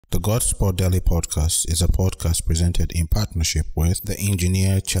The Gospel Daily Podcast is a podcast presented in partnership with the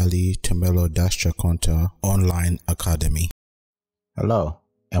Engineer Charlie Temelo Chakonta Online Academy. Hello,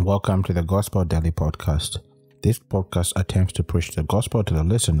 and welcome to the Gospel Daily Podcast. This podcast attempts to preach the gospel to the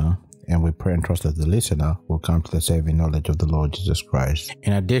listener, and we pray and trust that the listener will come to the saving knowledge of the Lord Jesus Christ.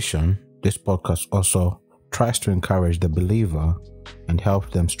 In addition, this podcast also tries to encourage the believer and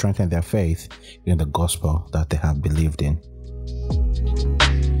help them strengthen their faith in the gospel that they have believed in.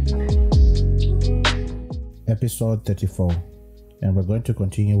 Episode 34, and we're going to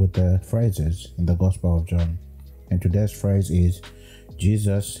continue with the phrases in the Gospel of John. And today's phrase is,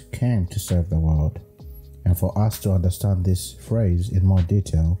 Jesus came to save the world. And for us to understand this phrase in more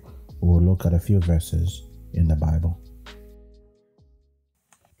detail, we will look at a few verses in the Bible.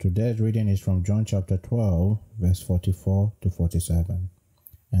 Today's reading is from John chapter 12, verse 44 to 47.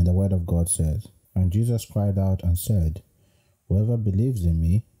 And the word of God says, And Jesus cried out and said, Whoever believes in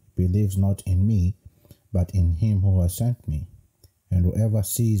me, believes not in me, but in him who has sent me. And whoever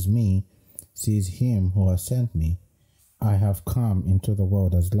sees me, sees him who has sent me. I have come into the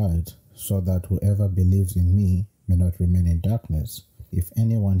world as light, so that whoever believes in me may not remain in darkness. If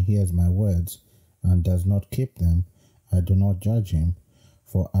anyone hears my words and does not keep them, I do not judge him,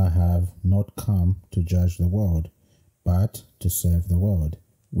 for I have not come to judge the world, but to save the world.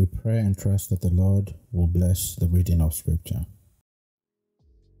 We pray and trust that the Lord will bless the reading of Scripture.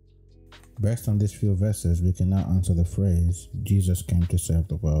 Based on these few verses, we can now answer the phrase, Jesus came to save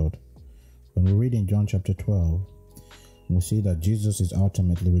the world. When we read in John chapter 12, we see that Jesus is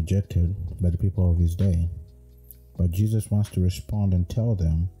ultimately rejected by the people of his day. But Jesus wants to respond and tell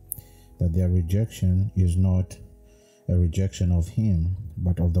them that their rejection is not a rejection of him,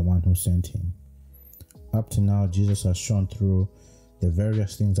 but of the one who sent him. Up to now, Jesus has shown through the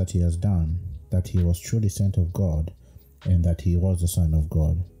various things that he has done that he was truly sent of God and that he was the Son of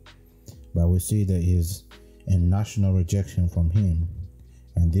God. But we see there is a national rejection from him,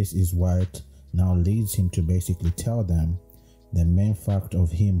 and this is what now leads him to basically tell them the main fact of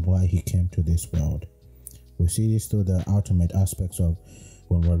him, why he came to this world. We see this through the ultimate aspects of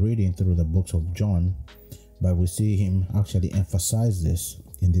when we're reading through the books of John, but we see him actually emphasize this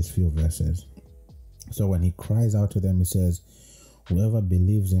in these few verses. So when he cries out to them, he says, Whoever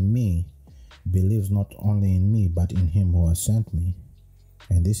believes in me, believes not only in me, but in him who has sent me.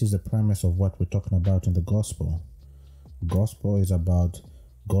 And this is the premise of what we're talking about in the gospel. Gospel is about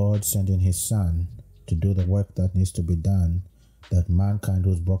God sending his Son to do the work that needs to be done, that mankind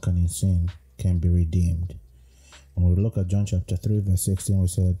who's broken in sin can be redeemed. When we look at John chapter 3 verse 16, we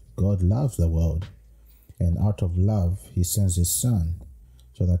said, God loves the world, and out of love he sends his Son,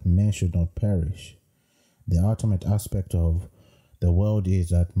 so that men should not perish. The ultimate aspect of the world is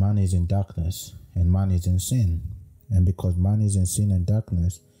that man is in darkness and man is in sin. And because man is in sin and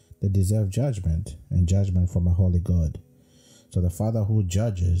darkness, they deserve judgment, and judgment from a holy God. So the Father who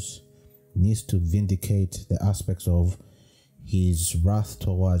judges needs to vindicate the aspects of his wrath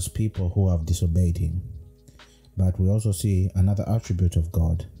towards people who have disobeyed him. But we also see another attribute of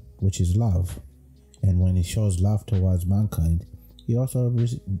God, which is love. And when he shows love towards mankind, he also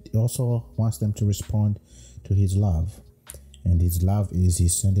wants them to respond to his love. And his love is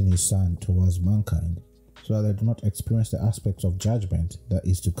he's sending his Son towards mankind, so that they do not experience the aspects of judgment that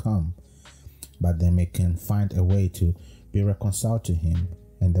is to come, but they can find a way to be reconciled to him.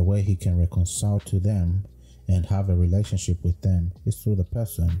 And the way he can reconcile to them and have a relationship with them is through the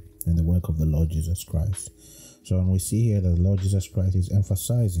person and the work of the Lord Jesus Christ. So when we see here that the Lord Jesus Christ is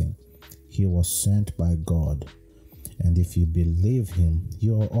emphasizing he was sent by God, and if you believe him,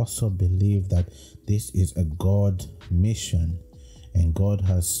 you will also believe that this is a God mission, and God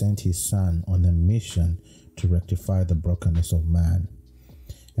has sent his Son on a mission to rectify the brokenness of man.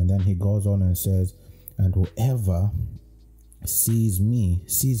 And then he goes on and says, And whoever sees me,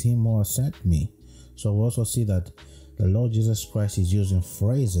 sees him who has sent me. So we also see that the Lord Jesus Christ is using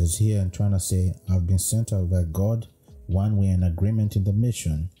phrases here and trying to say, I've been sent out by God. One, we're in agreement in the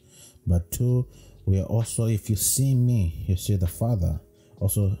mission. But two, we are also, if you see me, you see the Father.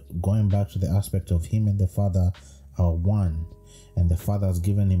 Also going back to the aspect of him and the Father are one. And the Father has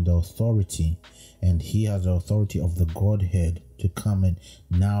given him the authority, and he has the authority of the Godhead to come and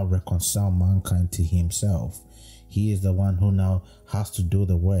now reconcile mankind to himself. He is the one who now has to do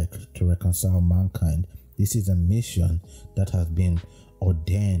the work to reconcile mankind. This is a mission that has been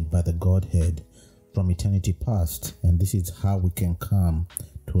ordained by the Godhead from eternity past, and this is how we can come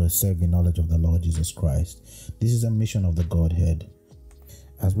to a saving knowledge of the Lord Jesus Christ. This is a mission of the Godhead.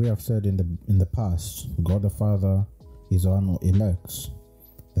 As we have said in the past, God the Father is the one who elects.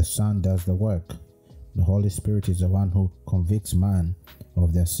 The Son does the work, The Holy Spirit is the one who convicts man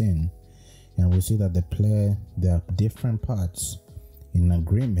of their sin. And we see that they play their different parts in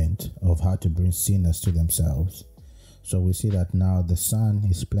agreement of how to bring sinners to themselves. So we see that now the Son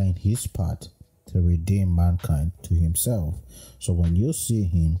is playing his part to redeem mankind to himself. So when you see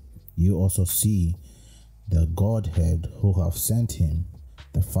him, you also see the Godhead who have sent him,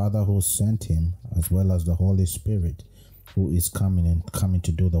 the Father who sent him, as well as the Holy Spirit who is coming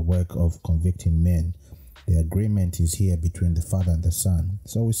to do the work of convicting men. The agreement is here between the Father and the Son.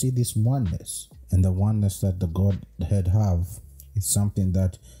 So we see this oneness, and the oneness that the Godhead have is something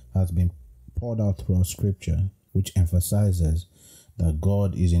that has been poured out throughout Scripture, which emphasizes that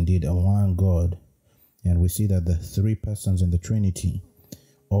God is indeed a one God. And we see that the three persons in the Trinity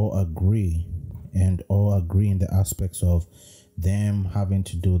all agree, and all agree in the aspects of them having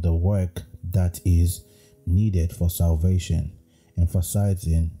to do the work that is needed for salvation,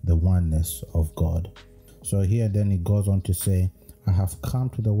 emphasizing the oneness of God. So here then it goes on to say, I have come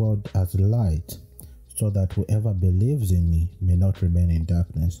to the world as light, so that whoever believes in me may not remain in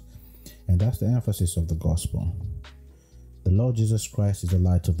darkness. And that's the emphasis of the gospel. The Lord Jesus Christ is the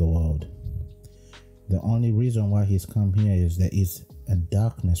light of the world. The only reason why he's come here is there is a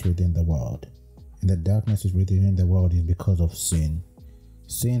darkness within the world. And the darkness is within the world is because of sin.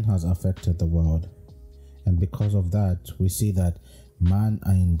 Sin has affected the world. And because of that, we see that man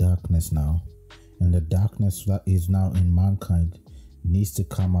are in darkness now. And the darkness that is now in mankind needs to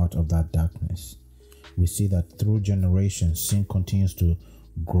come out of that darkness. We see that through generations, sin continues to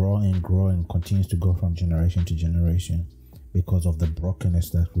grow and grow and continues to go from generation to generation because of the brokenness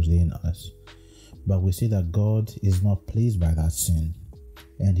that was in us. But we see that God is not pleased by that sin,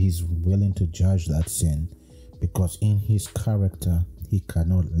 and he's willing to judge that sin because in his character, he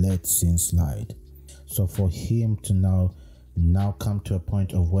cannot let sin slide. So for him to now come to a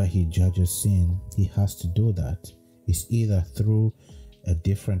point of where he judges sin, he has to do that. It's either through a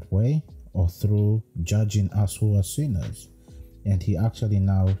different way or through judging us who are sinners. And he actually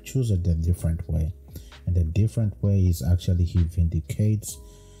now chooses the different way. And the different way is actually he vindicates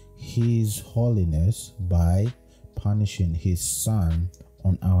his holiness by punishing his Son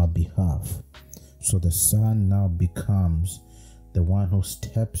on our behalf. So the Son now becomes the one who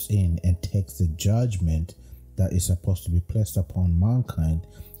steps in and takes the judgment that is supposed to be placed upon mankind,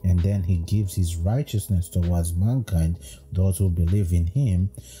 and then he gives his righteousness towards mankind, those who believe in him.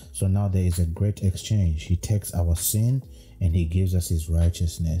 So now there is a great exchange. He takes our sin and he gives us his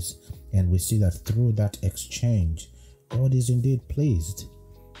righteousness, and we see that through that exchange, God is indeed pleased.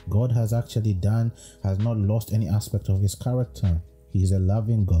 God has not lost any aspect of his character. He is a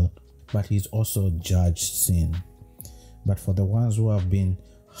loving God, but he's also judged sin. But for the ones who have been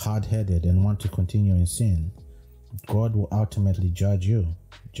hard-headed and want to continue in sin, God will ultimately judge you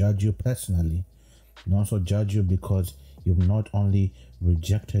personally, and also judge you because you've not only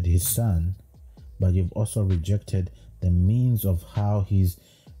rejected his Son, but you've also rejected the means of how he's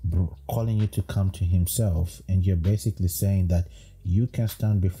calling you to come to himself. And you're basically saying that you can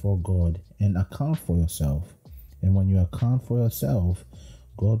stand before God and account for yourself. And when you account for yourself,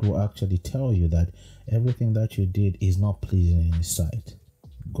 God will actually tell you that everything that you did is not pleasing in his sight.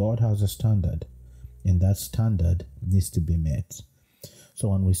 God has a standard, and that standard needs to be met. So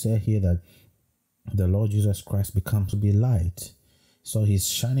when we say here that the Lord Jesus Christ becomes to be light, so he's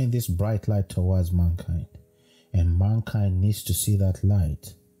shining this bright light towards mankind, and mankind needs to see that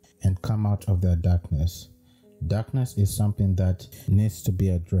light and come out of their darkness. Darkness is something that needs to be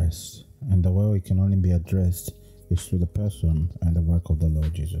addressed, and the way it can only be addressed is through the person and the work of the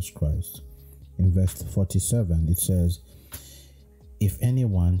Lord Jesus Christ. In verse 47, it says, if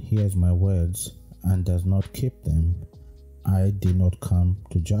anyone hears my words and does not keep them, I did not come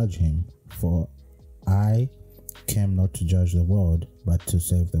to judge him, for I came not to judge the world, but to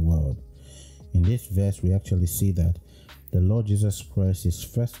save the world. In this verse, we actually see that the Lord Jesus Christ's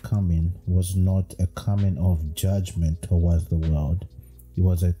first coming was not a coming of judgment towards the world. It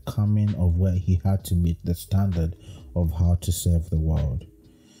was a coming of where he had to meet the standard of how to save the world.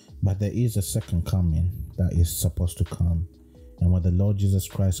 But there is a second coming that is supposed to come. And when the Lord Jesus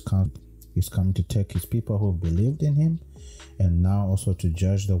Christ comes, he's coming to take his people who believed in him, and now also to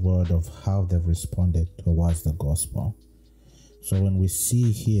judge the world of how they've responded towards the gospel. So when we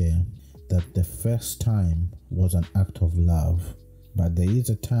see here that the first time was an act of love, but there is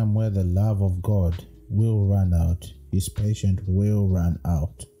a time where the love of God will run out. His patience will run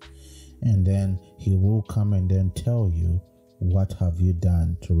out. And then he will come and then tell you, what have you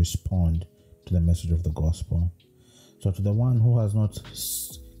done to respond to the message of the gospel? So to the one who has not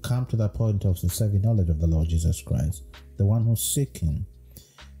come to that point of the saving knowledge of the Lord Jesus Christ, the one who's seeking,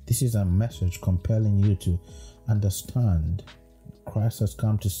 This is a message compelling you to understand Christ has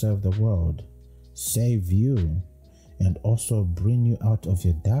come to serve the world, save you, and also bring you out of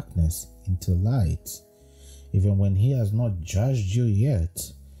your darkness into light, even when he has not judged you yet.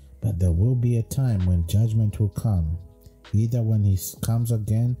 But there will be a time when judgment will come, either when he comes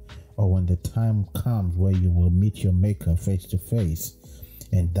again or when the time comes where you will meet your Maker face to face,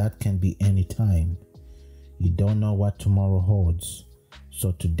 and that can be any time. You don't know what tomorrow holds,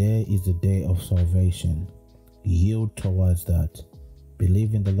 so today is the day of salvation. Yield towards that.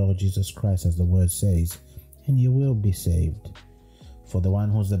 Believe in the Lord Jesus Christ, as the word says, and you will be saved. For the one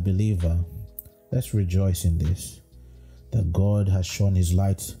who's a believer, let's rejoice in this, that God has shone his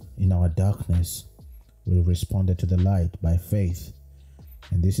light in our darkness. We responded to the light by faith,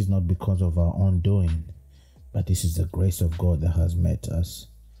 and this is not because of our own doing, but this is the grace of God that has met us,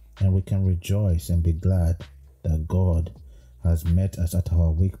 and we can rejoice and be glad that God has met us at our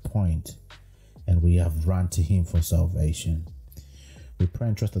weak point, and we have run to him for salvation. We pray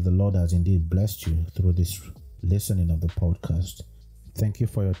and trust that the Lord has indeed blessed you through this listening of the podcast. Thank you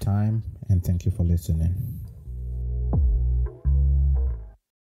for your time, and thank you for listening.